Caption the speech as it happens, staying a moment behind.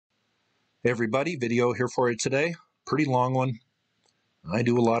Hey everybody, video here for you today. Pretty long one. I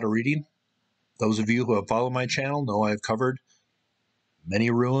do a lot of reading. Those of you who have followed my channel know I've covered many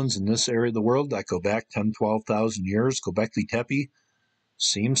ruins in this area of the world that go back 10, 12,000 years. Gobekli Tepe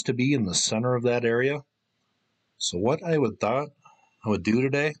seems to be in the center of that area. So what I thought I would do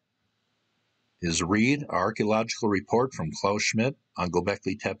today is read an archaeological report from Klaus Scmidt on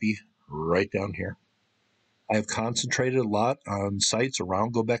Gobekli Tepe right down here. I have concentrated a lot on sites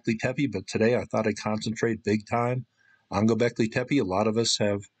around Gobekli Tepe, but today I thought I'd concentrate big time on Gobekli Tepe. A lot of us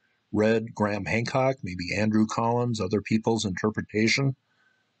have read Graham Hancock, maybe Andrew Collins, other people's interpretation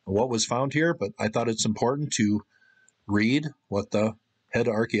of what was found here, but I thought it's important to read what the head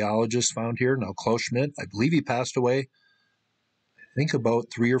archaeologist found here. Now, Klaus Scmidt, I believe he passed away, I think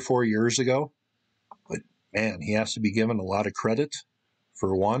about 3 or 4 years ago, but man, he has to be given a lot of credit.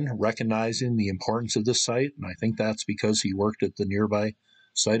 For one, recognizing the importance of this site, and I think that's because he worked at the nearby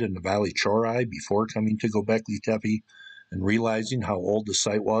site of Nevali Cori before coming to Gobekli Tepe and realizing how old the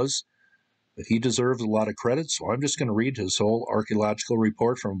site was. But he deserves a lot of credit, so I'm just going to read his whole archaeological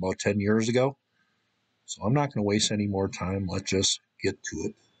report from about 10 years ago. So I'm not going to waste any more time. Let's just get to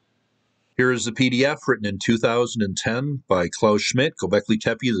it. Here is the PDF written in 2010 by Klaus Scmidt, Gobekli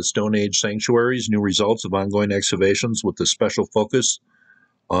Tepe, the Stone Age Sanctuaries, new results of ongoing excavations with a special focus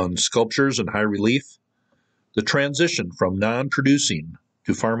on sculptures and high relief. The transition from non-producing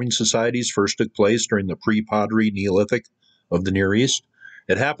to farming societies first took place during the pre-pottery Neolithic of the Near East.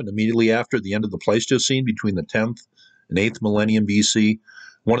 It happened immediately after the end of the Pleistocene between the 10th and 8th millennium BC.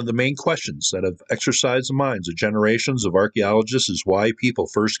 One of the main questions that have exercised the minds of generations of archaeologists is why people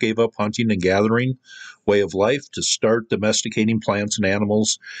first gave up hunting and gathering way of life to start domesticating plants and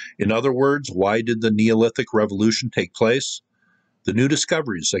animals. In other words, why did the Neolithic Revolution take place? The new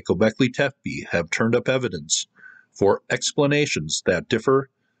discoveries at Gobekli Tepe have turned up evidence for explanations that differ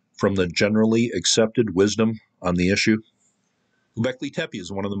from the generally accepted wisdom on the issue. Gobekli Tepe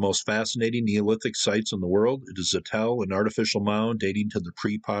is one of the most fascinating Neolithic sites in the world. It is a tell, an artificial mound dating to the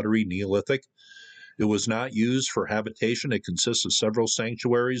pre-pottery Neolithic. It was not used for habitation. It consists of several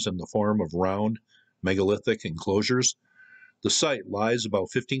sanctuaries in the form of round megalithic enclosures. The site lies about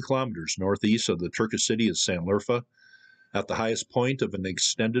 15 kilometers northeast of the Turkish city of Sanliurfa, at the highest point of an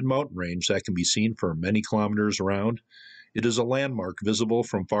extended mountain range that can be seen for many kilometers around. It is a landmark visible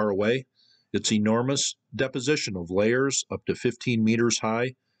from far away. Its enormous deposition of layers up to 15 meters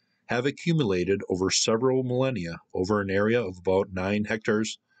high have accumulated over several millennia over an area of about 9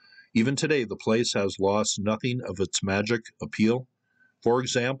 hectares. Even today, the place has lost nothing of its magic appeal. For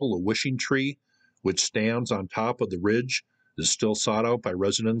example, a wishing tree, which stands on top of the ridge, is still sought out by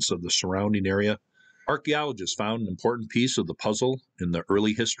residents of the surrounding area. Archaeologists found an important piece of the puzzle in the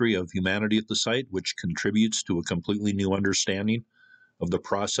early history of humanity at the site, which contributes to a completely new understanding of the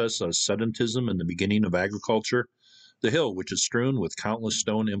process of sedentism and the beginning of agriculture. The hill, which is strewn with countless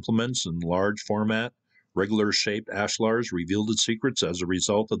stone implements in large format, regular-shaped ashlars, revealed its secrets as a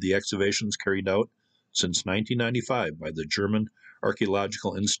result of the excavations carried out since 1995 by the German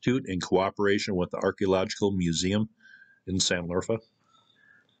Archaeological Institute in cooperation with the Archaeological Museum in Sanliurfa.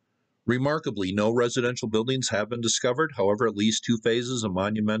 Remarkably, no residential buildings have been discovered. However, at least 2 phases of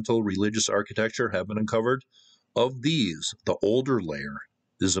monumental religious architecture have been uncovered. Of these, the older layer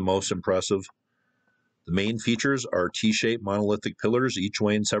is the most impressive. The main features are T-shaped monolithic pillars, each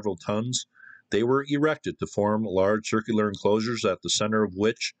weighing several tons. They were erected to form large circular enclosures at the center of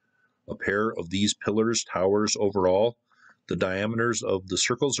which a pair of these pillars towers overall. The diameters of the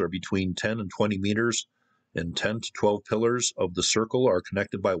circles are between 10 and 20 meters, and 10 to 12 pillars of the circle are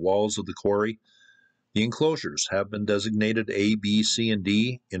connected by walls of the quarry. The enclosures have been designated A, B, C, and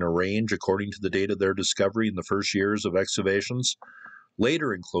D in a range according to the date of their discovery in the first years of excavations.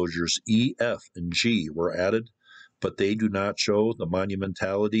 Later enclosures E, F, and G were added, but they do not show the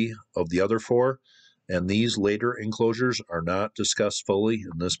monumentality of the other 4, and these later enclosures are not discussed fully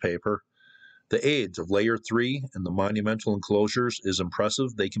in this paper. The age of Layer 3 and the monumental enclosures is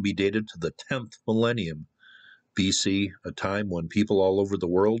impressive. They can be dated to the 10th millennium BC, a time when people all over the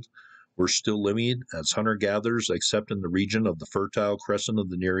world were still living as hunter-gatherers, except in the region of the fertile Crescent of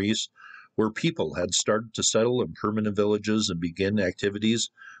the Near East, where people had started to settle in permanent villages and begin activities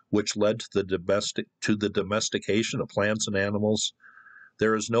which led to the domestication of plants and animals.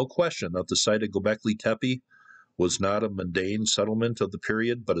 There is no question that the site of Gobekli Tepe was not a mundane settlement of the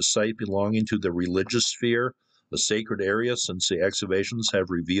period, but a site belonging to the religious sphere, a sacred area, since the excavations have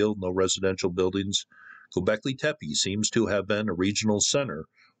revealed no residential buildings. Gobekli Tepe seems to have been a regional center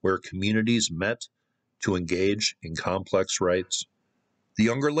where communities met to engage in complex rites. The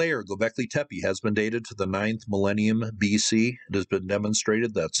younger layer, Gobekli Tepe, has been dated to the 9th millennium BC. It has been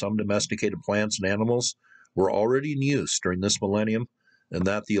demonstrated that some domesticated plants and animals were already in use during this millennium, and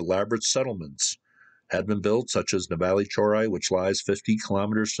that the elaborate settlements had been built, such as Nevali Cori, which lies 50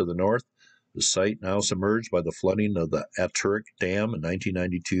 kilometers to the north. The site now submerged by the flooding of the Aturic Dam in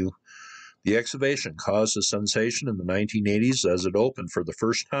 1992. The excavation caused a sensation in the 1980s as it opened for the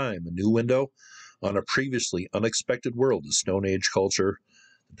first time a new window on a previously unexpected world of Stone Age culture.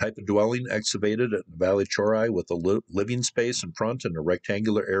 The type of dwelling excavated at Nevali Cori, with a living space in front and a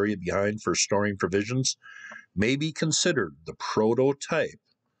rectangular area behind for storing provisions, may be considered the prototype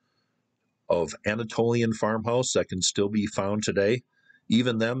of Anatolian farmhouse that can still be found today.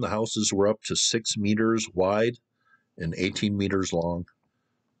 Even then, the houses were up to 6 meters wide and 18 meters long.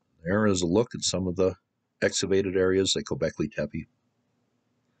 There is a look at some of the excavated areas at Gobekli Tepe.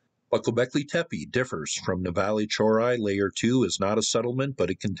 But Gobekli Tepe differs from Nevali Cori. Layer 2 is not a settlement, but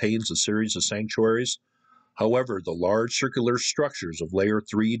it contains a series of sanctuaries. However, the large circular structures of Layer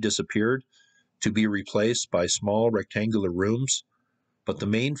 3 disappeared to be replaced by small rectangular rooms. But the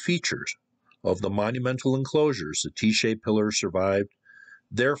main features of the monumental enclosures, the T-shaped pillars, survived.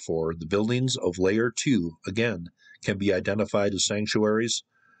 Therefore, the buildings of Layer 2, again, can be identified as sanctuaries.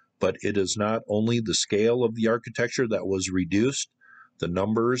 But it is not only the scale of the architecture that was reduced. The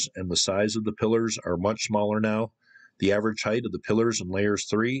numbers and the size of the pillars are much smaller now. The average height of the pillars in Layers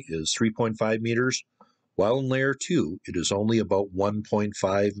 3 is 3.5 meters, while in Layer 2 it is only about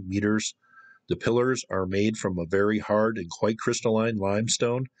 1.5 meters. The pillars are made from a very hard and quite crystalline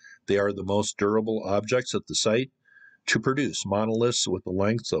limestone. They are the most durable objects at the site. To produce monoliths with a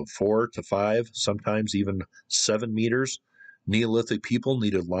length of 4 to 5, sometimes even 7 meters, Neolithic people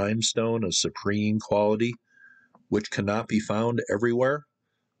needed limestone of supreme quality, which cannot be found everywhere.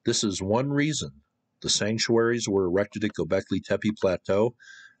 This is one reason the sanctuaries were erected at Gobekli Tepe Plateau,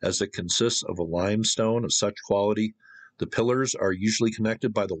 as it consists of a limestone of such quality. The pillars are usually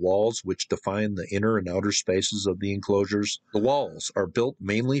connected by the walls, which define the inner and outer spaces of the enclosures. The walls are built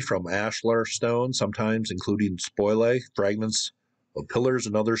mainly from ashlar stone, sometimes including spoile, fragments of pillars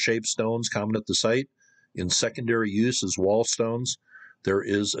and other shaped stones common at the site. In secondary use as wall stones, there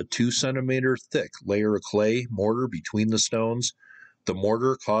is a 2-centimeter thick layer of clay mortar between the stones. The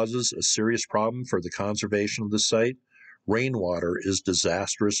mortar causes a serious problem for the conservation of the site. Rainwater is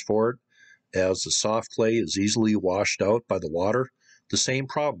disastrous for it, as the soft clay is easily washed out by the water. The same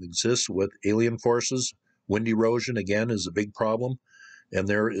problem exists with alien forces. Wind erosion, again, is a big problem. And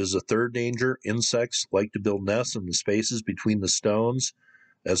there is a third danger. Insects like to build nests in the spaces between the stones,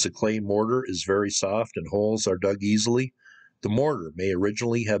 as the clay mortar is very soft and holes are dug easily. The mortar may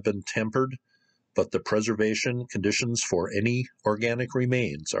originally have been tempered, but the preservation conditions for any organic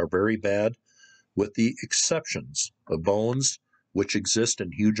remains are very bad, with the exceptions of bones, which exist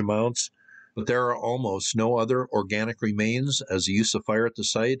in huge amounts. But there are almost no other organic remains, as the use of fire at the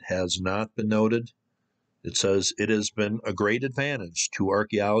site has not been noted. It says, it has been a great advantage to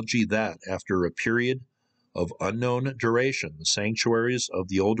archaeology that, after a period of unknown duration, the sanctuaries of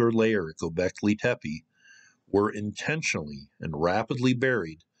the older layer at Gobekli Tepe were intentionally and rapidly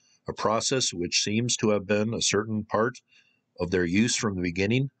buried, a process which seems to have been a certain part of their use from the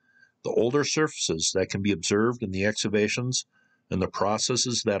beginning. The older surfaces that can be observed in the excavations and the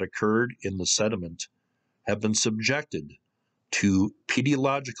processes that occurred in the sediment have been subjected to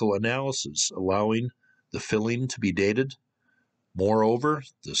paleological analysis, allowing the filling to be dated. Moreover,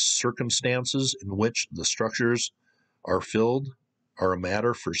 the circumstances in which the structures are filled are a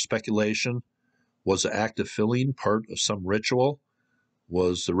matter for speculation. Was the act of filling part of some ritual?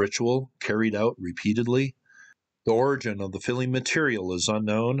 Was the ritual carried out repeatedly? The origin of the filling material is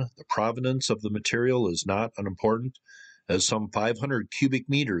unknown. The provenance of the material is not unimportant, as some 500 cubic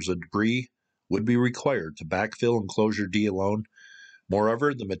meters of debris would be required to backfill enclosure D alone.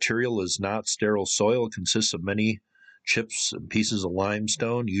 Moreover, the material is not sterile soil. It consists of many chips and pieces of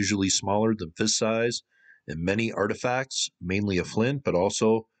limestone, usually smaller than fist size, and many artifacts, mainly of flint, but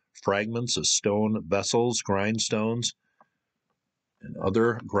also fragments of stone vessels, grindstones, and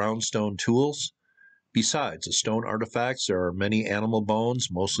other groundstone tools. Besides the stone artifacts, there are many animal bones,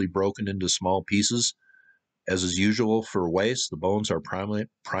 mostly broken into small pieces. As is usual for waste, the bones are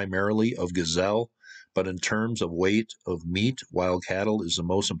primarily of gazelle, but in terms of weight of meat, wild cattle is the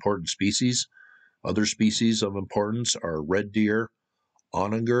most important species. Other species of importance are red deer,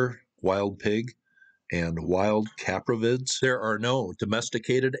 onager, wild pig, and wild capravids. There are no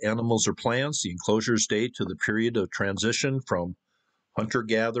domesticated animals or plants. The enclosures date to the period of transition from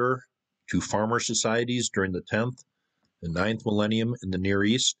hunter-gatherer to farmer societies during the 10th and 9th millennium in the Near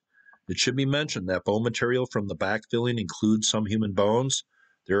East. It should be mentioned that bone material from the backfilling includes some human bones.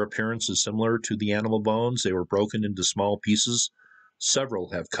 Their appearance is similar to the animal bones. They were broken into small pieces.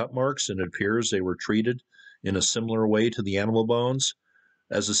 Several have cut marks, and it appears they were treated in a similar way to the animal bones.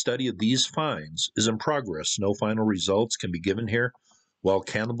 As a study of these finds is in progress, no final results can be given here. While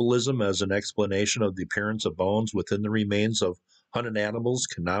cannibalism as an explanation of the appearance of bones within the remains of hunted animals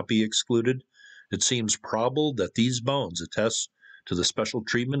cannot be excluded, it seems probable that these bones attest to the special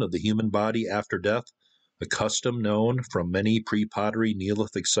treatment of the human body after death, a custom known from many pre-pottery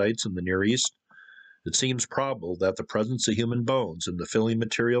Neolithic sites in the Near East. It seems probable that the presence of human bones in the filling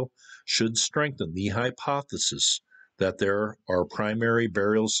material should strengthen the hypothesis that there are primary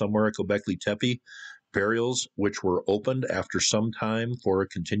burials somewhere at Gobekli Tepe, burials which were opened after some time for a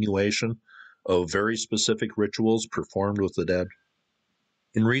continuation of very specific rituals performed with the dead.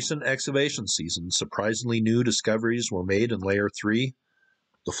 In recent excavation seasons, surprisingly new discoveries were made in Layer 3.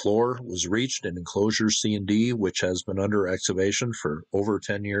 The floor was reached in enclosure C and D, which has been under excavation for over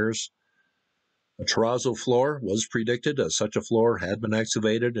 10 years. A terrazzo floor was predicted, as such a floor had been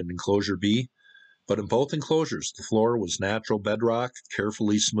excavated in enclosure B, but in both enclosures the floor was natural bedrock,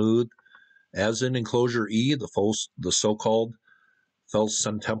 carefully smoothed. As in enclosure E, the so-called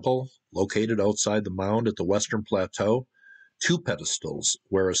Felsen Temple, located outside the mound at the western plateau, two pedestals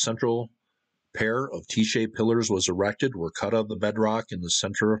where a central pair of T-shaped pillars was erected were cut out of the bedrock in the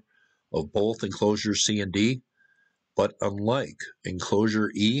center of both enclosures C and D. But unlike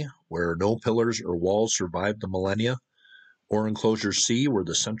enclosure E, where no pillars or walls survived the millennia, or enclosure C, where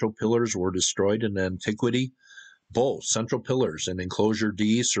the central pillars were destroyed in antiquity, both central pillars in enclosure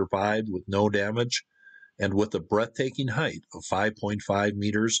D survived with no damage and with a breathtaking height of 5.5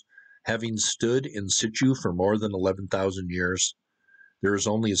 meters, having stood in situ for more than 11,000 years. There is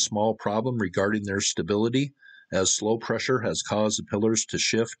only a small problem regarding their stability, as slow pressure has caused the pillars to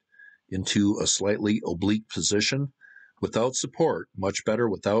shift into a slightly oblique position. Without support, much better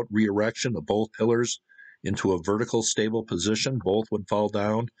without re-erection of both pillars into a vertical stable position, both would fall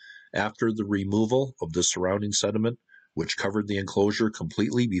down after the removal of the surrounding sediment, which covered the enclosure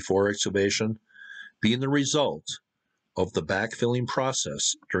completely before excavation, being the result of the backfilling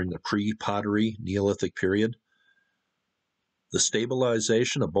process during the pre-pottery Neolithic period. The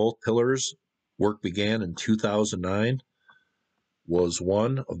stabilization of both pillars work began in 2009, was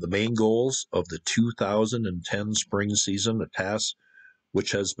one of the main goals of the 2010 spring season, a task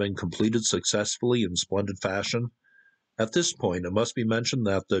which has been completed successfully in splendid fashion. At this point, it must be mentioned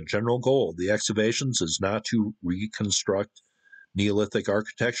that the general goal of the excavations is not to reconstruct Neolithic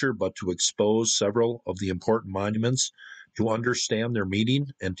architecture, but to expose several of the important monuments, to understand their meaning,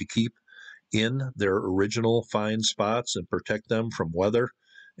 and to keep in their original fine spots and protect them from weather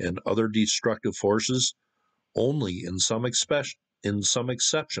and other destructive forces. Only in some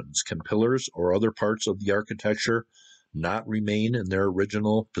exceptions can pillars or other parts of the architecture not remain in their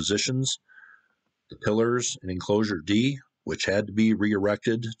original positions. The pillars in enclosure D, which had to be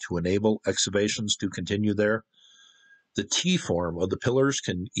re-erected to enable excavations to continue there. The T form of the pillars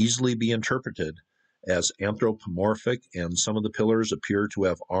can easily be interpreted as anthropomorphic, and some of the pillars appear to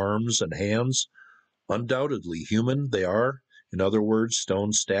have arms and hands. Undoubtedly human they are, in other words,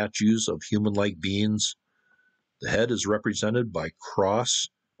 stone statues of human-like beings. The head is represented by a cross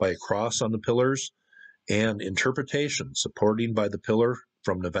on the pillars, and interpretation supporting by the pillar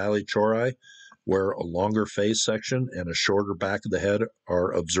from Nevali Cori, where a longer face section and a shorter back of the head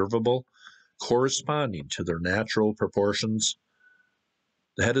are observable, corresponding to their natural proportions.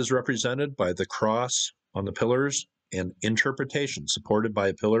 The head is represented by the cross on the pillars, and interpretation supported by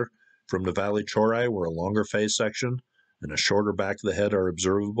a pillar from Nevali Cori, where a longer face section and a shorter back of the head are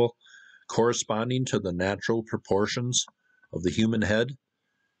observable, corresponding to the natural proportions of the human head.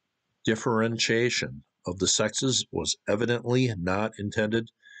 Differentiation of the sexes was evidently not intended.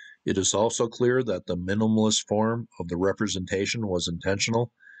 It is also clear that the minimalist form of the representation was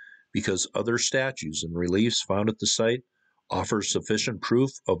intentional, because other statues and reliefs found at the site offer sufficient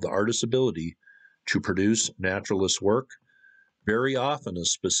proof of the artist's ability to produce naturalist work. Very often a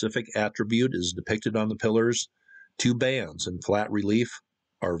specific attribute is depicted on the pillars. Two bands in flat relief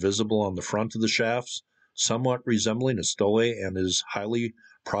are visible on the front of the shafts, somewhat resembling a stole, and it is highly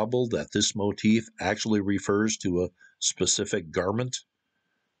probable that this motif actually refers to a specific garment.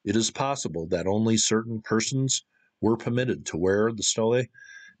 It is possible that only certain persons were permitted to wear the stole,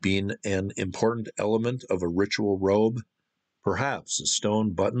 being an important element of a ritual robe. Perhaps the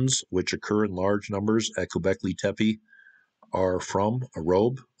stone buttons, which occur in large numbers at Gobekli Tepe, are from a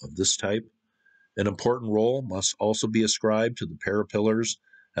robe of this type. An important role must also be ascribed to the pair of pillars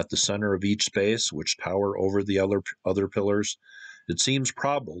at the center of each space, which tower over the other pillars. It seems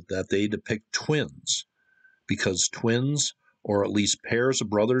probable that they depict twins, because twins, or at least pairs of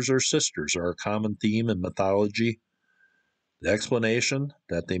brothers or sisters, are a common theme in mythology. The explanation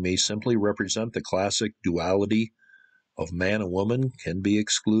that they may simply represent the classic duality of man and woman can be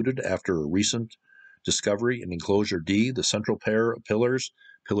excluded after a recent discovery in Enclosure D, the central pair of pillars,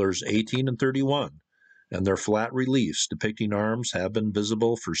 pillars 18 and 31, and their flat reliefs depicting arms have been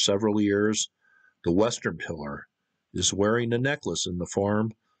visible for several years. The western pillar is wearing a necklace in the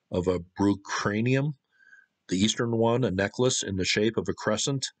form of a brucranium, the eastern one a necklace in the shape of a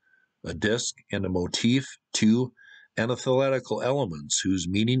crescent, a disc, and a motif, two anathetical elements whose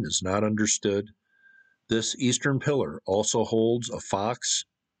meaning is not understood. This eastern pillar also holds a fox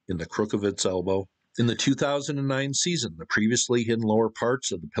in the crook of its elbow. In the 2009 season, the previously hidden lower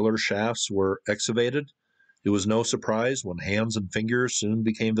parts of the pillar shafts were excavated. It was no surprise when hands and fingers soon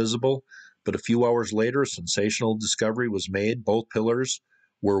became visible, but a few hours later, a sensational discovery was made. Both pillars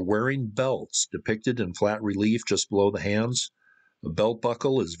were wearing belts depicted in flat relief just below the hands. A belt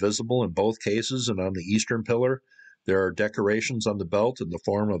buckle is visible in both cases, and on the eastern pillar, there are decorations on the belt in the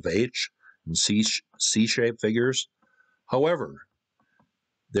form of H and C-shaped figures. However,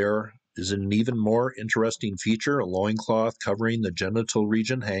 there is an even more interesting feature. A loincloth covering the genital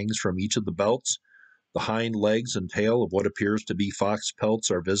region hangs from each of the belts. The hind legs and tail of what appears to be fox pelts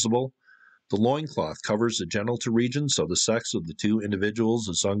are visible. The loincloth covers the genital region, so the sex of the two individuals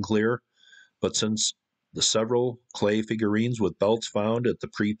is unclear. But since the several clay figurines with belts found at the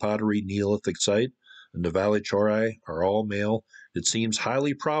pre-pottery Neolithic site and Nevali Cori are all male, it seems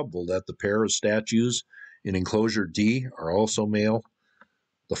highly probable that the pair of statues in Enclosure D are also male.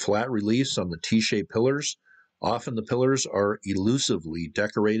 The flat reliefs on the T-shaped pillars, often the pillars are elusively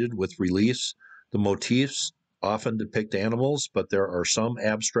decorated with reliefs. The motifs often depict animals, but there are some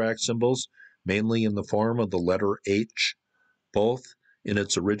abstract symbols, mainly in the form of the letter H. Both in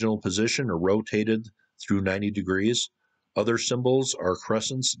its original position are rotated through 90 degrees. Other symbols are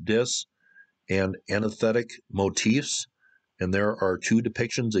crescents, discs, and anathetic motifs, and there are two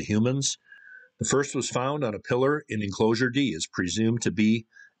depictions of humans. The first was found on a pillar in Enclosure D, is presumed to be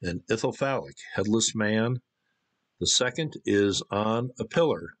an ithyphallic, headless man. The second is on a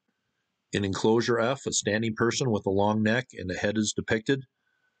pillar in Enclosure F, a standing person with a long neck and a head is depicted.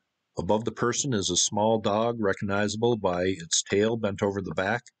 Above the person is a small dog, recognizable by its tail bent over the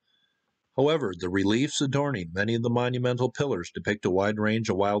back. However, the reliefs adorning many of the monumental pillars depict a wide range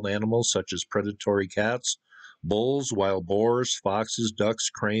of wild animals such as predatory cats, bulls, wild boars, foxes, ducks,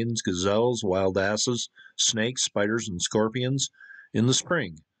 cranes, gazelles, wild asses, snakes, spiders, and scorpions. In the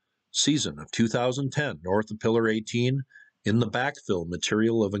spring season of 2010, north of Pillar 18, in the backfill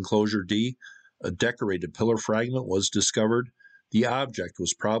material of Enclosure D, a decorated pillar fragment was discovered. The object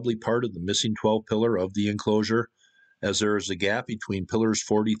was probably part of the missing 12th pillar of the enclosure, as there is a gap between pillars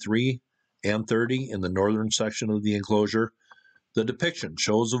 43 and 30 in the northern section of the enclosure. The depiction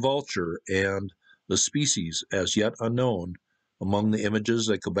shows a vulture and the species as yet unknown. Among the images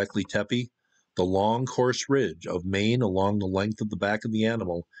at Gobekli Tepe, the long coarse ridge of mane along the length of the back of the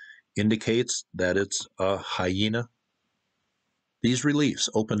animal indicates that it's a hyena. These reliefs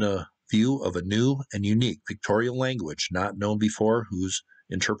open a view of a new and unique pictorial language not known before, whose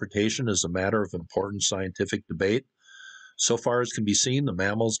interpretation is a matter of important scientific debate. So far as can be seen, the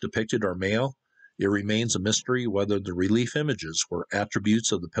mammals depicted are male. It remains a mystery whether the relief images were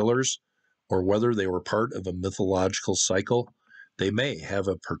attributes of the pillars or whether they were part of a mythological cycle. They may have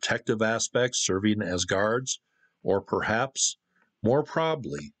a protective aspect serving as guards, or perhaps, more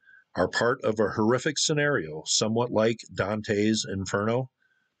probably, are part of a horrific scenario, somewhat like Dante's Inferno.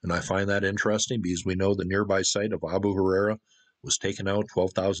 And I find that interesting because we know the nearby site of Abu Huraira was taken out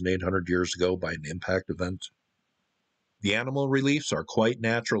 12,800 years ago by an impact event. The animal reliefs are quite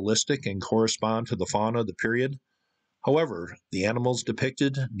naturalistic and correspond to the fauna of the period. However, the animals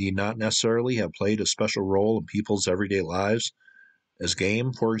depicted need not necessarily have played a special role in people's everyday lives. As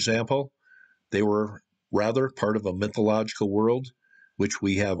game, for example, they were rather part of a mythological world, which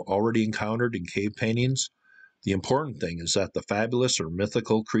we have already encountered in cave paintings. The important thing is that the fabulous or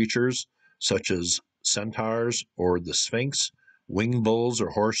mythical creatures, such as centaurs or the Sphinx, winged bulls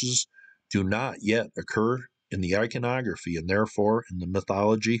or horses, do not yet occur in the iconography and therefore in the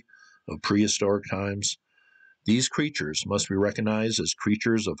mythology of prehistoric times. These creatures must be recognized as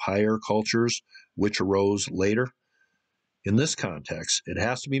creatures of higher cultures which arose later. In this context, it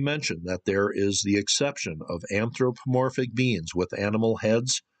has to be mentioned that there is the exception of anthropomorphic beings with animal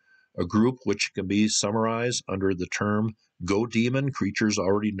heads, a group which can be summarized under the term goat demon, creatures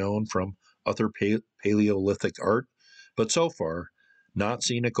already known from other Paleolithic art, but so far not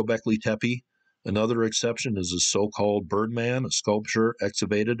seen at Gobekli Tepe. Another exception is the so-called Birdman, a sculpture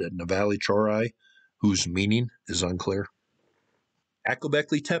excavated at Nevali Cori, whose meaning is unclear. At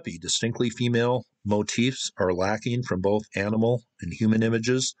Gobekli Tepe, distinctly female motifs are lacking from both animal and human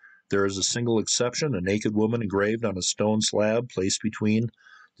images. There is a single exception, a naked woman engraved on a stone slab placed between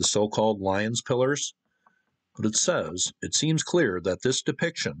the so-called lion's pillars. But it seems clear that this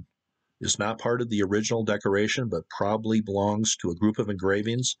depiction is not part of the original decoration, but probably belongs to a group of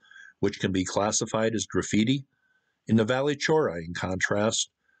engravings which can be classified as graffiti. In Nevali Cori, in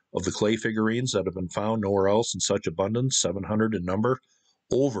contrast, of the clay figurines that have been found nowhere else in such abundance, 700 in number,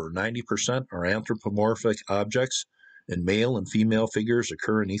 over 90% are anthropomorphic objects, and male and female figures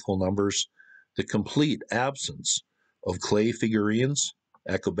occur in equal numbers. The complete absence of clay figurines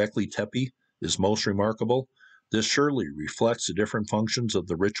at Gobekli Tepe is most remarkable. This surely reflects the different functions of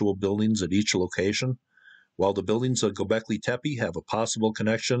the ritual buildings at each location. While the buildings of Gobekli Tepe have a possible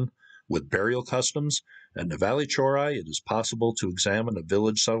connection with burial customs, at Nevali Cori it is possible to examine a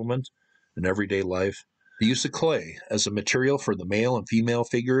village settlement and everyday life. The use of clay as a material for the male and female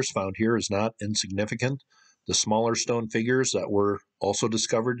figures found here is not insignificant. The smaller stone figures that were also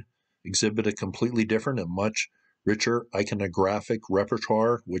discovered exhibit a completely different and much richer iconographic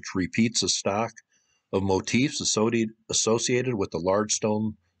repertoire, which repeats a stock of motifs associated with the large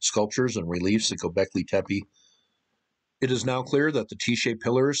stone sculptures and reliefs at Gobekli Tepe. It is now clear that the T-shaped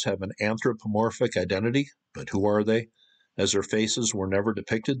pillars have an anthropomorphic identity, but who are they? As their faces were never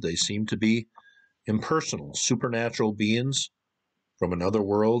depicted, they seem to be impersonal, supernatural beings from another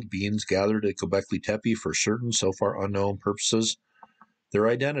world, beings gathered at Gobekli Tepe for certain, so far unknown purposes. Their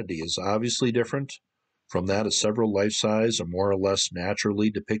identity is obviously different from that of several life-size or more or less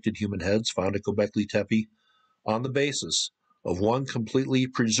naturally depicted human heads found at Gobekli Tepe, on the basis of one completely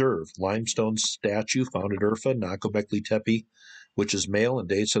preserved limestone statue found at Urfa, not Gobekli Tepe, which is male and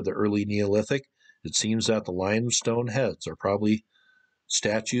dates of the early Neolithic. It seems that the limestone heads are probably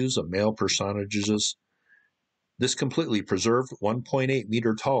statues of male personages. This completely preserved 1.8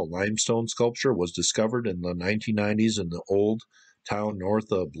 meter tall limestone sculpture was discovered in the 1990s in the old town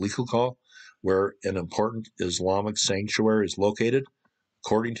north of Bleakal, where an important Islamic sanctuary is located.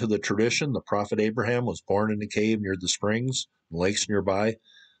 According to the tradition, the prophet Abraham was born in a cave near the springs and lakes nearby.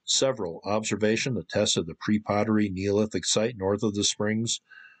 Several observations attest to the pre-pottery Neolithic site north of the springs,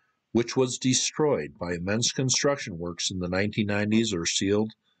 which was destroyed by immense construction works in the 1990s or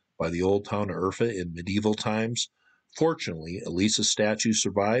sealed by the old town of Urfa in medieval times. Fortunately, at least a statue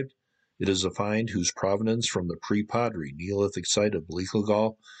survived. It is a find whose provenance from the pre-pottery Neolithic site of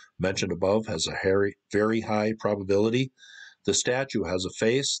Bleakal mentioned above has a very high probability. The statue has a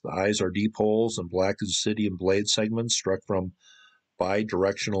face, the eyes are deep holes and black obsidian blade segments struck from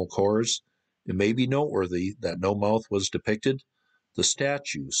bidirectional cores. It may be noteworthy that no mouth was depicted. The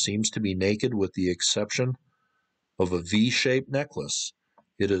statue seems to be naked with the exception of a V-shaped necklace.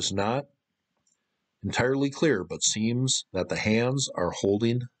 It is not entirely clear, but seems that the hands are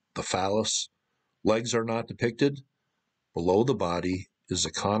holding the phallus. Legs are not depicted. Below the body is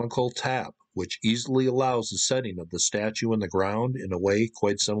a conical tap, which easily allows the setting of the statue in the ground in a way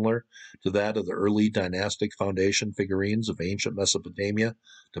quite similar to that of the early dynastic foundation figurines of ancient Mesopotamia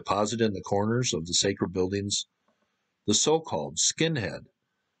deposited in the corners of the sacred buildings. The so-called skinhead,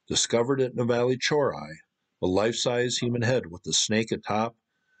 discovered at Nevali Cori, a life-size human head with a snake atop,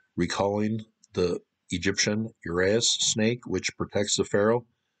 recalling the Egyptian uraeus snake which protects the pharaoh,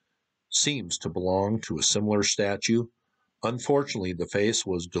 seems to belong to a similar statue. Unfortunately, the face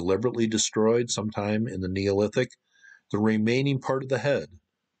was deliberately destroyed sometime in the Neolithic. The remaining part of the head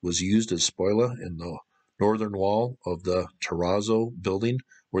was used as spoila in the northern wall of the terrazzo building,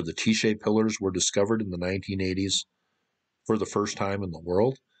 where the T-shaped pillars were discovered in the 1980s for the first time in the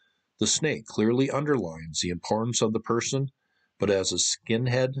world. The snake clearly underlines the importance of the person, but as a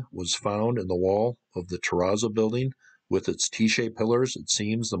skinhead was found in the wall of the terrazzo building with its T-shaped pillars, it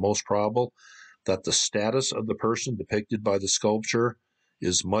seems the most probable that the status of the person depicted by the sculpture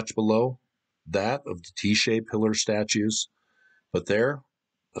is much below that of the T-shaped pillar statues. But there,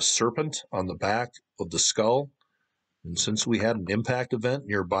 a serpent on the back of the skull, and since we had an impact event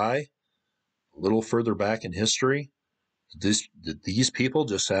nearby, a little further back in history, did these people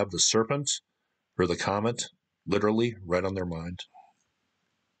just have the serpent or the comet literally right on their mind?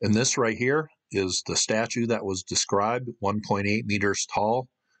 And this right here is the statue that was described, 1.8 meters tall,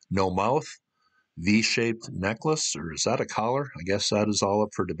 no mouth, V-shaped necklace, or is that a collar? I guess that is all up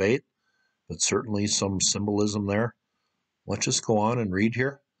for debate, but certainly some symbolism there. Let's just go on and read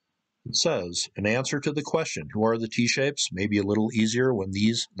here. It says, in answer to the question, who are the T-shapes, may be a little easier when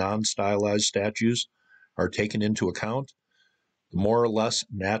these non-stylized statues are taken into account. The more or less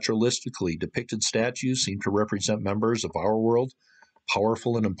naturalistically depicted statues seem to represent members of our world,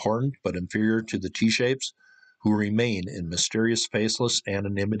 powerful and important, but inferior to the T-shapes, who remain in mysterious, faceless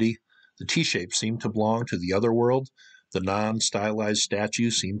anonymity. The T-shapes seem to belong to the other world. The non-stylized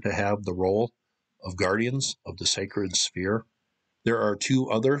statues seem to have the role of guardians of the sacred sphere. There are two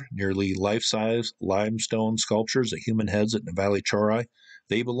other nearly life-size limestone sculptures of human heads at Nevali Cori.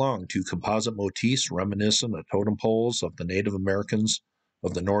 They belong to composite motifs reminiscent of totem poles of the Native Americans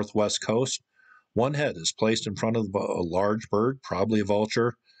of the northwest coast. One head is placed in front of a large bird, probably a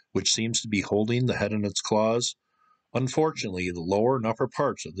vulture, which seems to be holding the head in its claws. Unfortunately, the lower and upper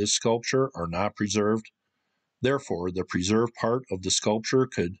parts of this sculpture are not preserved. Therefore, the preserved part of the sculpture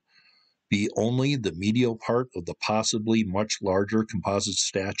could be only the medial part of the possibly much larger composite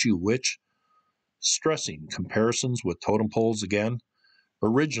statue which, stressing comparisons with totem poles again,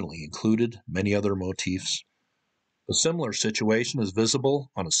 originally included many other motifs. A similar situation is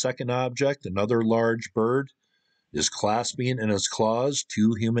visible on a second object. Another large bird is clasping in its claws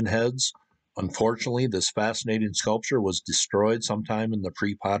two human heads. Unfortunately, this fascinating sculpture was destroyed sometime in the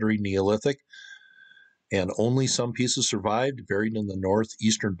pre-pottery Neolithic, and only some pieces survived, buried in the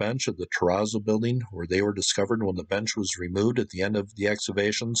northeastern bench of the terrazzo building, where they were discovered when the bench was removed at the end of the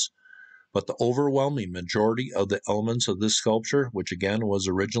excavations. But the overwhelming majority of the elements of this sculpture, which again was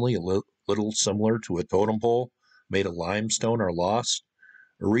originally a little similar to a totem pole made of limestone, are lost.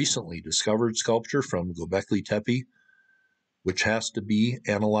 A recently discovered sculpture from Gobekli Tepe, which has to be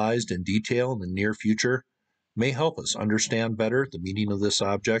analyzed in detail in the near future, may help us understand better the meaning of this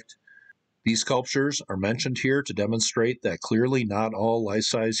object. These sculptures are mentioned here to demonstrate that clearly not all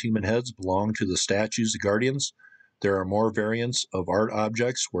life-size human heads belong to the statues of guardians. There are more variants of art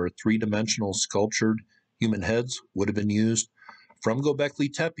objects where three-dimensional sculptured human heads would have been used. From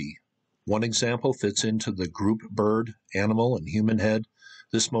Gobekli Tepe, one example fits into the group bird, animal, and human head.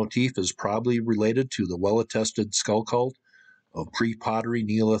 This motif is probably related to the well-attested skull cult of pre-pottery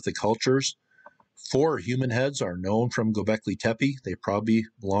Neolithic cultures. 4 human heads are known from Gobekli Tepe. They probably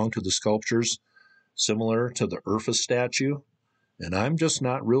belong to the sculptures similar to the Urfa statue. And I'm just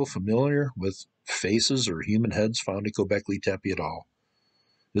not real familiar with faces or human heads found at Gobekli Tepe at all.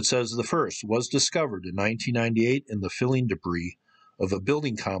 It says the first was discovered in 1998 in the filling debris of a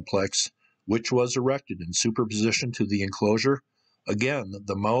building complex which was erected in superposition to the enclosure. Again,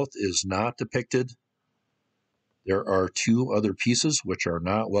 the mouth is not depicted. There are 2 other pieces which are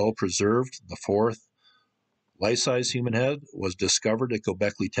not well preserved. The fourth life-size human head was discovered at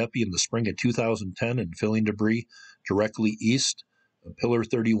Gobekli Tepe in the spring of 2010 in filling debris directly east of Pillar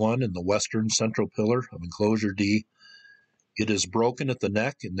 31 in the western central pillar of Enclosure D. It is broken at the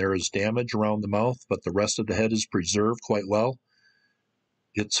neck and there is damage around the mouth, but the rest of the head is preserved quite well.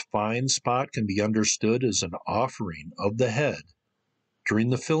 Its fine spot can be understood as an offering of the head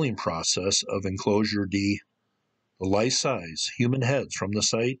during the filling process of Enclosure D. The life-size human heads from the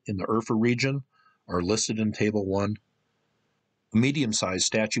site in the Urfa region are listed in Table 1. A medium-sized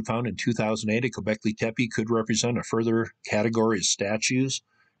statue found in 2008 at Gobekli Tepe could represent a further category of statues,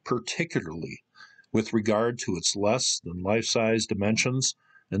 particularly with regard to its less than life-size dimensions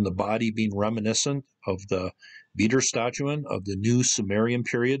and the body being reminiscent of the Widerstatuen of the New Sumerian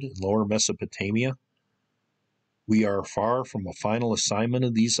period in Lower Mesopotamia. We are far from a final assignment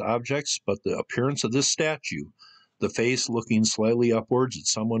of these objects, but the appearance of this statue, the face looking slightly upwards at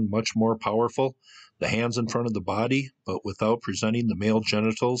someone much more powerful, the hands in front of the body, but without presenting the male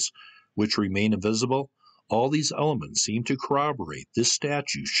genitals, which remain invisible, all these elements seem to corroborate this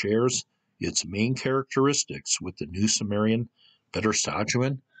statue shares its main characteristics with the New Sumerian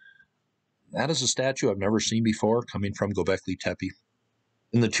Widerstatuen. That is a statue I've never seen before coming from Gobekli Tepe.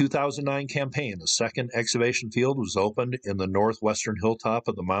 In the 2009 campaign, a second excavation field was opened in the northwestern hilltop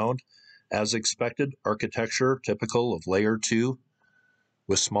of the mound. As expected, architecture typical of Layer 2,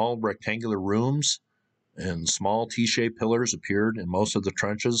 with small rectangular rooms and small T-shaped pillars appeared in most of the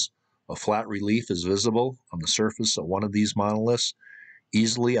trenches. A flat relief is visible on the surface of one of these monoliths,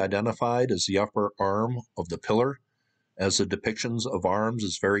 easily identified as the upper arm of the pillar, as the depictions of arms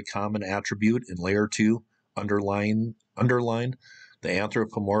is a very common attribute in Layer 2, underline the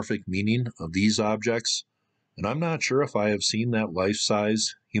anthropomorphic meaning of these objects. And I'm not sure if I have seen that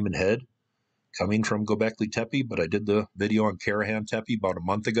life-size human head coming from Gobekli Tepe, but I did the video on Karahan Tepe about a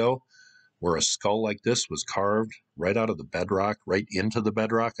month ago, where a skull like this was carved right out of the bedrock, right into the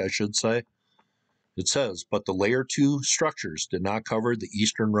bedrock, I should say. It says, but the Layer 2 structures did not cover the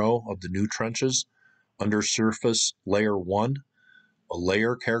eastern row of the new trenches. Under surface Layer 1, a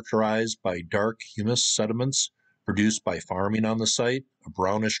layer characterized by dark humus sediments produced by farming on the site, a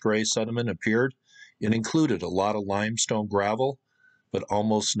brownish-gray sediment appeared It included a lot of limestone gravel, but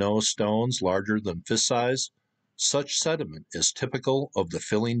almost no stones larger than fist size. Such sediment is typical of the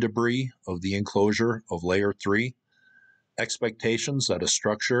filling debris of the enclosure of Layer 3. Expectations that a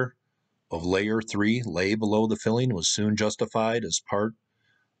structure of Layer 3 lay below the filling was soon justified as part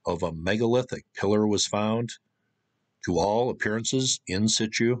of a megalithic pillar was found. To all appearances in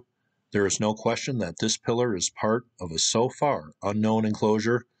situ, there is no question that this pillar is part of a so far unknown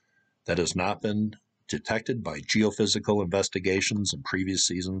enclosure that has not been detected by geophysical investigations in previous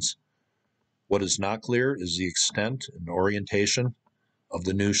seasons. What is not clear is the extent and orientation of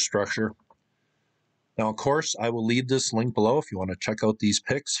the new structure. Now, of course, I will leave this link below if you want to check out these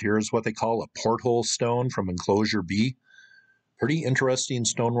pics. Here's what they call a porthole stone from enclosure B. Pretty interesting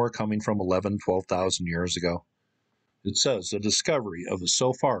stonework coming from 12,000 years ago. It says the discovery of a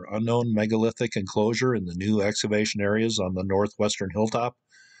so far unknown megalithic enclosure in the new excavation areas on the northwestern hilltop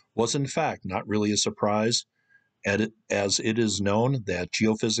was in fact not really a surprise, as it is known that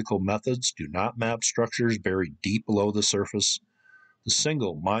geophysical methods do not map structures buried deep below the surface. The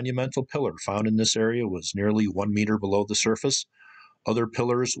single monumental pillar found in this area was nearly 1 meter below the surface. Other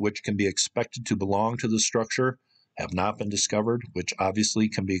pillars which can be expected to belong to the structure have not been discovered, which obviously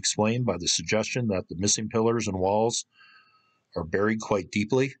can be explained by the suggestion that the missing pillars and walls are buried quite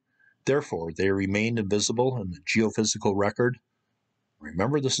deeply. Therefore, they remained invisible in the geophysical record.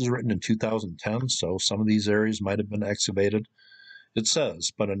 Remember, this is written in 2010, so some of these areas might have been excavated. It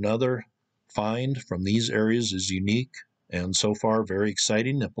says, but another find from these areas is unique and so far very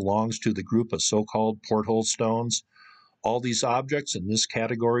exciting. It belongs to the group of so-called porthole stones. All these objects in this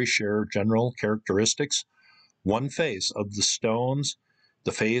category share general characteristics. One face of the stones,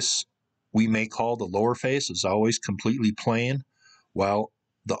 the face we may call the lower face, is always completely plain, while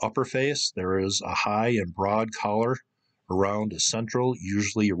the upper face, there is a high and broad collar around a central,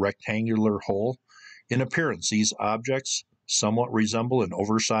 usually rectangular hole. In appearance, these objects somewhat resemble an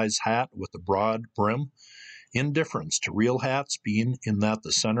oversized hat with a broad brim. In difference to real hats, being in that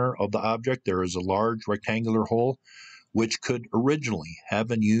the center of the object there is a large rectangular hole, which could originally have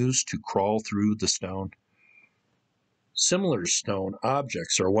been used to crawl through the stone. Similar stone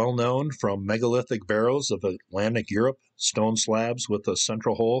objects are well known from megalithic barrows of Atlantic Europe. Stone slabs with a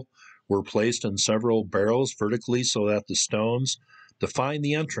central hole were placed in several barrows vertically so that the stones define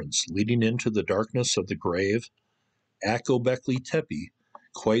the entrance leading into the darkness of the grave. At Gobekli Tepe,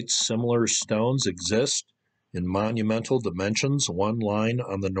 quite similar stones exist in monumental dimensions. One line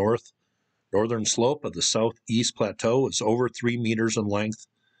on the northern slope of the southeast plateau is over 3 meters in length,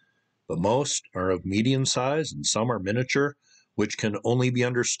 but most are of medium size and some are miniature, which can only be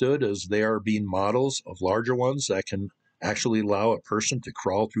understood as they are being models of larger ones that can actually allow a person to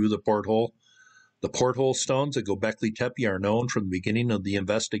crawl through the porthole. The porthole stones at Gobekli Tepe are known from the beginning of the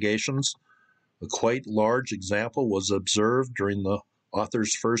investigations. A quite large example was observed during the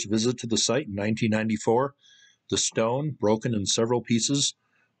author's first visit to the site in 1994. The stone, broken in several pieces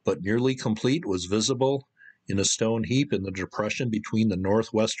but nearly complete, was visible in a stone heap in the depression between the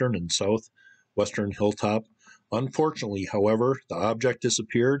northwestern and southwestern hilltop. Unfortunately, however, the object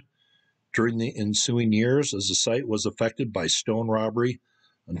disappeared during the ensuing years as the site was affected by stone robbery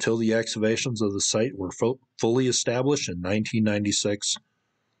until the excavations of the site were fully established in 1996.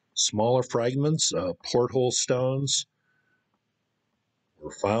 Smaller fragments of porthole stones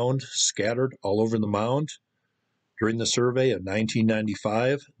were found scattered all over the mound. During the survey of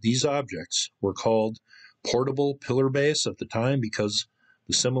 1995, these objects were called portable pillar base at the time because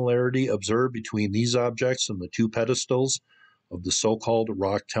the similarity observed between these objects and the two pedestals of the so-called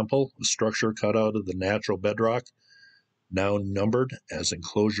rock temple, a structure cut out of the natural bedrock, now numbered as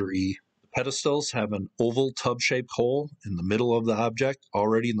enclosure E. The pedestals have an oval tub-shaped hole in the middle of the object.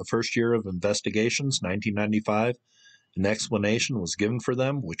 Already in the first year of investigations, 1995, an explanation was given for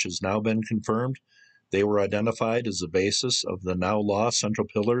them, which has now been confirmed. They were identified as the basis of the now lost central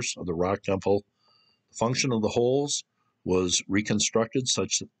pillars of the rock temple. The function of the holes was reconstructed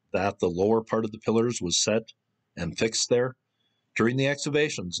such that the lower part of the pillars was set and fixed there. During the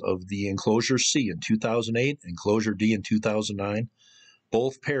excavations of the enclosure C in 2008 and enclosure D in 2009,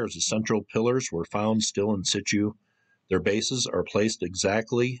 both pairs of central pillars were found still in situ. Their bases are placed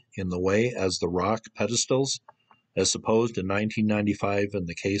exactly in the way as the rock pedestals, as supposed in 1995 in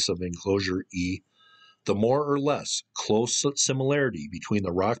the case of enclosure E. The more or less close similarity between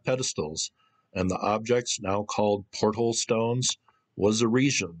the rock pedestals and the objects now called porthole stones was the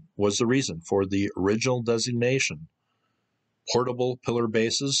reason for the original designation, portable pillar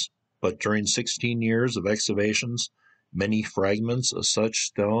bases, but during 16 years of excavations, many fragments of such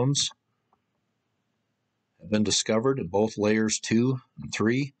stones have been discovered in both layers 2 and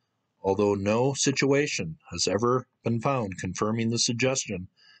 3. although no situation has ever been found confirming the suggestion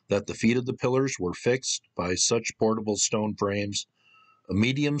that the feet of the pillars were fixed by such portable stone frames. A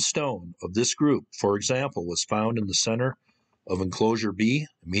medium stone of this group, for example, was found in the center of enclosure B,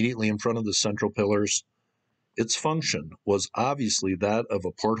 immediately in front of the central pillars. Its function was obviously that of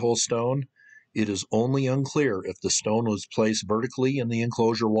a porthole stone. It is only unclear if the stone was placed vertically in the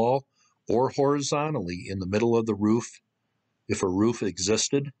enclosure wall or horizontally in the middle of the roof, if a roof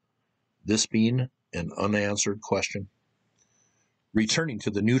existed, this being an unanswered question. Returning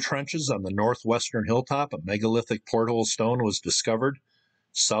to the new trenches on the northwestern hilltop, a megalithic porthole stone was discovered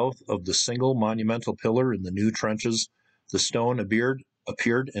south of the single monumental pillar in the new trenches. The stone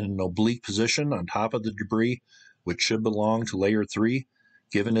appeared in an oblique position on top of the debris, which should belong to layer 3,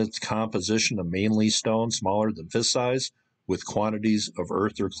 given its composition of mainly stone smaller than fist size, with quantities of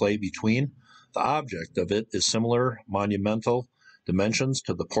earth or clay between. The object of it is similar monumental dimensions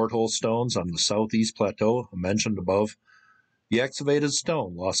to the porthole stones on the southeast plateau mentioned above. The excavated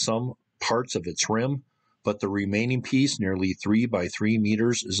stone lost some parts of its rim, but the remaining piece, nearly 3 by 3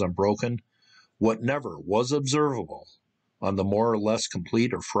 meters, is unbroken. What never was observable on the more or less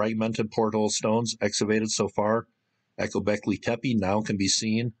complete or fragmented porthole stones excavated so far at Gobekli Tepe now can be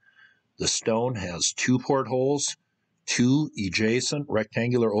seen. The stone has 2 portholes, 2 adjacent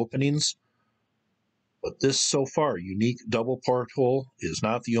rectangular openings, but this so far unique double porthole is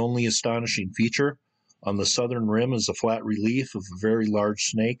not the only astonishing feature. On the southern rim is a flat relief of a very large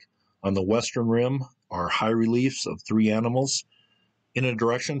snake. On the western rim are high reliefs of 3 animals. In a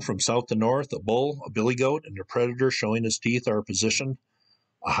direction from south to north, a bull, a billy goat, and a predator showing his teeth are positioned.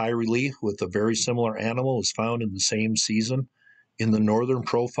 A high relief with a very similar animal is found in the same season in the northern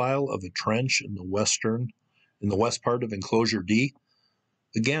profile of a trench in the west part of enclosure D.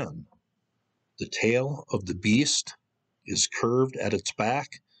 Again, the tail of the beast is curved at its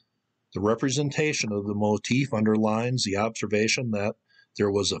back. The representation of the motif underlines the observation that there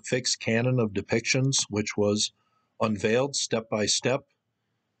was a fixed canon of depictions which was unveiled step by step,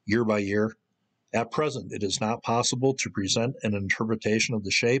 year by year. At present, it is not possible to present an interpretation of the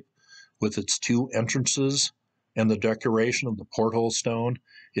shape with its 2 entrances and the decoration of the porthole stone.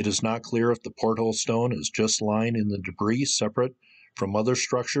 It is not clear if the porthole stone is just lying in the debris separate from other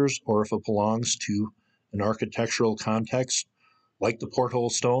structures or if it belongs to an architectural context like the porthole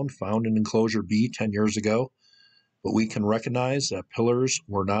stone found in enclosure B 10 years ago. But we can recognize that pillars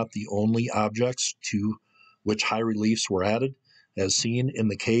were not the only objects to which high reliefs were added, as seen in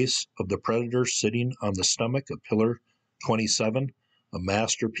the case of the predator sitting on the stomach of pillar 27, a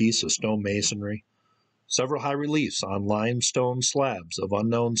masterpiece of stone masonry. Several high reliefs on limestone slabs of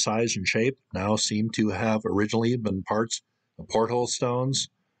unknown size and shape now seem to have originally been parts of porthole stones.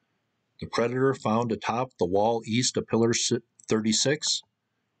 The predator found atop the wall east of pillar 36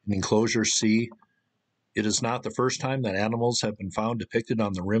 in enclosure C. It is not the first time that animals have been found depicted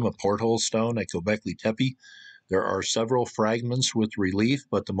on the rim of porthole stone at Gobekli Tepe. There are several fragments with relief,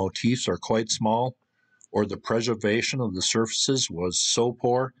 but the motifs are quite small, or the preservation of the surfaces was so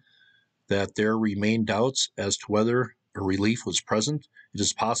poor that there remain doubts as to whether a relief was present. It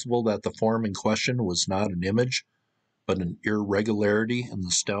is possible that the form in question was not an image, but an irregularity in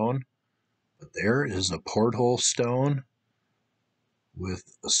the stone. But there is a porthole stone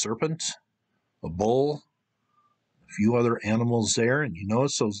with a serpent, a bull, a few other animals there, and you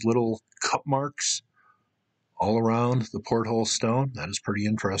notice those little cup marks all around the porthole stone. That is pretty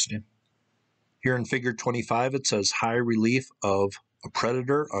interesting. Here in figure 25, it says high relief of a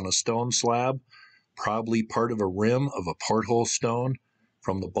predator on a stone slab, probably part of a rim of a porthole stone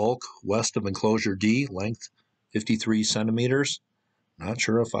from the bulk west of enclosure D, length 53 centimeters. Not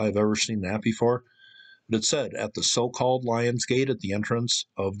sure if I've ever seen that before. But it said, at the so-called Lion's Gate at the entrance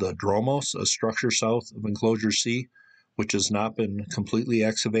of the Dromos, a structure south of enclosure C, which has not been completely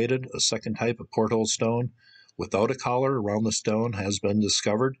excavated, a second type of porthole stone without a collar around the stone has been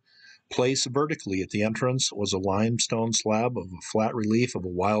discovered. Placed vertically at the entrance was a limestone slab of a flat relief of a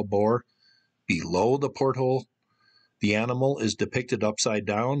wild boar. Below the porthole, the animal is depicted upside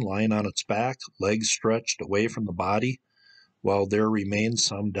down, lying on its back, legs stretched away from the body. While there remain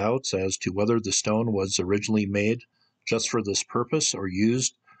some doubts as to whether the stone was originally made just for this purpose or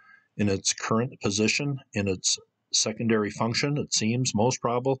used in its current position in its secondary function, it seems most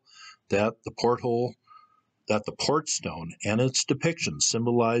probable that the port stone and its depiction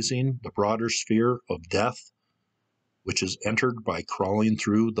symbolizing the broader sphere of death, which is entered by crawling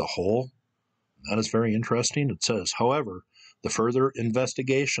through the hole. That is very interesting. It says, however, the further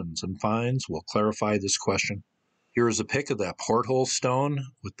investigations and finds will clarify this question. Here is a pic of that porthole stone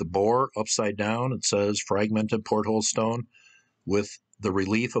with the boar upside down. It says fragmented porthole stone with the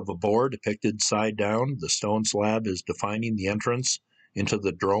relief of a boar depicted side down. The stone slab is defining the entrance into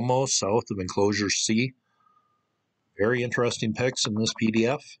the Dromo south of enclosure C. Very interesting pics in this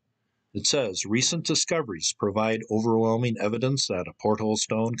PDF. It says, recent discoveries provide overwhelming evidence that a porthole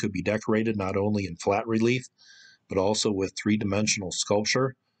stone could be decorated not only in flat relief, but also with three-dimensional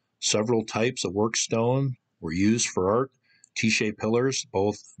sculpture. Several types of work stone were used for art. T-shaped pillars,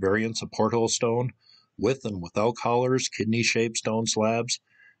 both variants of porthole stone, with and without collars, kidney-shaped stone slabs,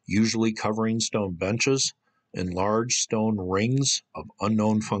 usually covering stone benches, and large stone rings of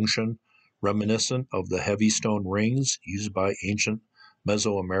unknown function, reminiscent of the heavy stone rings used by ancient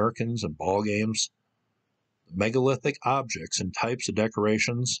Mesoamericans in ball games. Megalithic objects and types of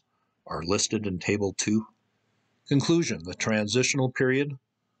decorations are listed in Table 2. Conclusion: the transitional period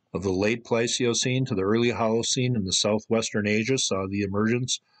of the late Pleistocene to the early Holocene in the southwestern Asia saw the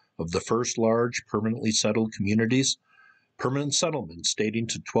emergence of the first large permanently settled communities. Permanent settlements dating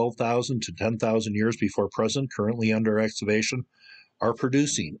to 12,000 to 10,000 years before present, currently under excavation, are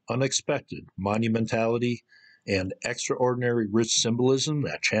producing unexpected monumentality and extraordinary rich symbolism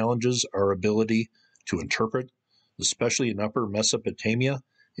that challenges our ability to interpret, especially in Upper Mesopotamia,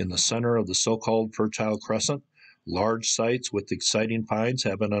 in the center of the so-called Fertile Crescent. Large sites with exciting finds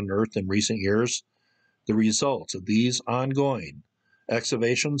have been unearthed in recent years. The results of these ongoing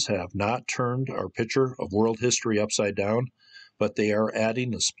excavations have not turned our picture of world history upside down, but they are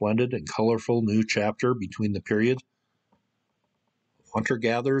adding a splendid and colorful new chapter between the period of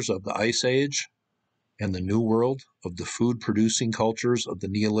hunter-gatherers of the Ice Age and the new world of the food-producing cultures of the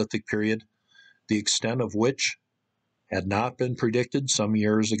Neolithic period, the extent of which had not been predicted some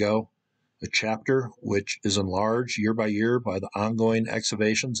years ago. A chapter which is enlarged year by year by the ongoing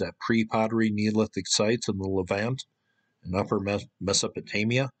excavations at pre-pottery Neolithic sites in the Levant and Upper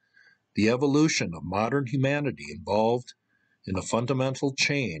Mesopotamia. The evolution of modern humanity involved in a fundamental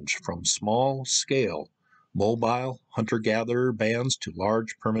change from small-scale, mobile hunter-gatherer bands to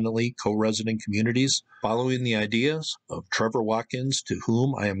large, permanently co-resident communities. Following the ideas of Trevor Watkins, to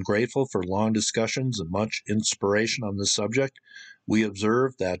whom I am grateful for long discussions and much inspiration on this subject, we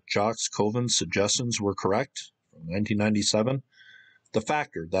observed that Jacques Covan's suggestions were correct from 1997. The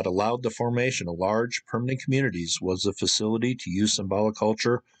factor that allowed the formation of large, permanent communities was the facility to use symbolic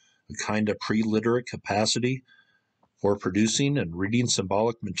culture, a kind of pre-literate capacity for producing and reading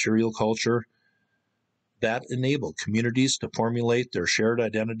symbolic material culture that enabled communities to formulate their shared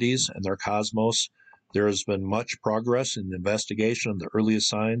identities and their cosmos. There has been much progress in the investigation of the earliest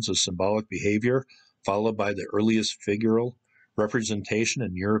signs of symbolic behavior, followed by the earliest figural representation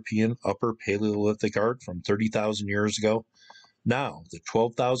in European Upper Paleolithic art from 30,000 years ago. Now, the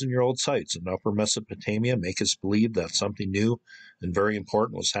 12,000-year-old sites in Upper Mesopotamia make us believe that something new and very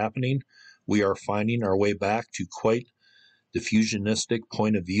important was happening. We are finding our way back to quite the fusionistic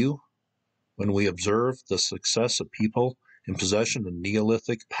point of view when we observe the success of people in possession of the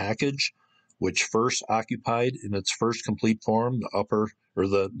Neolithic package, which first occupied in its first complete form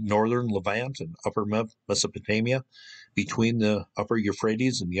the northern Levant and Upper Mesopotamia, between the Upper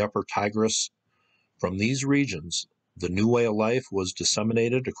Euphrates and the Upper Tigris. From these regions, the new way of life was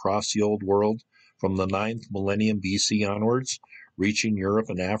disseminated across the Old World from the 9th millennium BC onwards, reaching Europe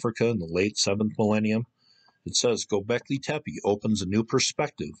and Africa in the late 7th millennium. It says Gobekli Tepe opens a new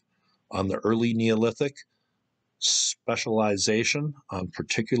perspective on the early Neolithic. Specialization on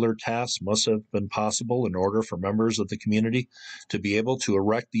particular tasks must have been possible in order for members of the community to be able to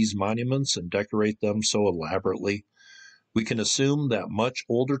erect these monuments and decorate them so elaborately. We can assume that much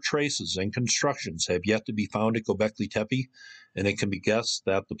older traces and constructions have yet to be found at Gobekli Tepe, and it can be guessed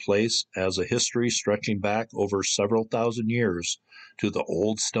that the place has a history stretching back over several thousand years to the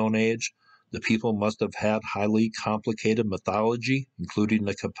Old Stone Age. The people must have had highly complicated mythology, including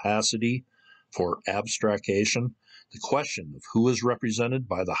the capacity for abstraction. The question of who is represented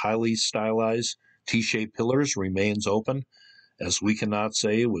by the highly stylized T-shaped pillars remains open, as we cannot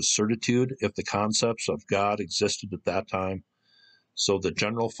say with certitude if the concepts of God existed at that time. So the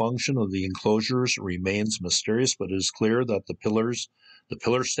general function of the enclosures remains mysterious, but it is clear that the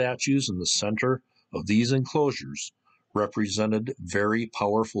pillar statues in the center of these enclosures represented very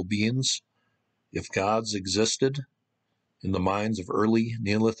powerful beings. If gods existed in the minds of early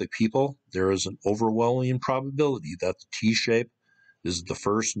Neolithic people, there is an overwhelming probability that the T-shape is the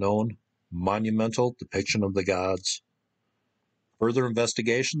first known monumental depiction of the gods. Further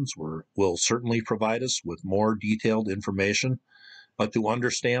investigations will certainly provide us with more detailed information, but to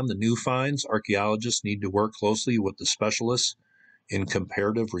understand the new finds, archaeologists need to work closely with the specialists in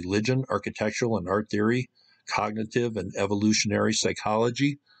comparative religion, architectural and art theory, cognitive and evolutionary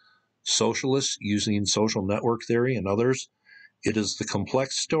psychology, socialists using social network theory, and others. It is the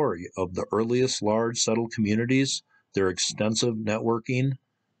complex story of the earliest large settled communities, their extensive networking,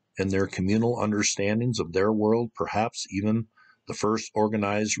 and their communal understandings of their world, perhaps even the first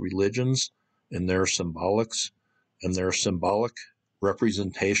organized religions and their symbolic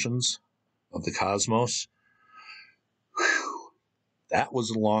representations of the cosmos. Whew, that was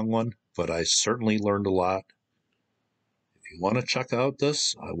a long one, but I certainly learned a lot. If you want to check out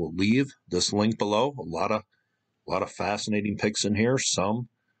this, I will leave this link below. A lot of fascinating pics in here, some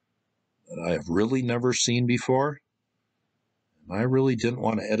that I have really never seen before. And I really didn't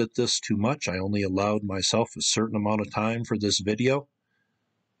want to edit this too much. I only allowed myself a certain amount of time for this video.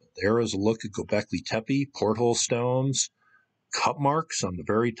 But there is a look at Gobekli Tepe, porthole stones, cut marks on the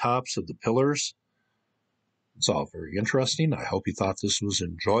very tops of the pillars. It's all very interesting. I hope you thought this was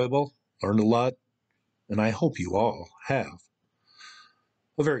enjoyable, learned a lot, and I hope you all have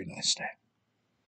a very nice day.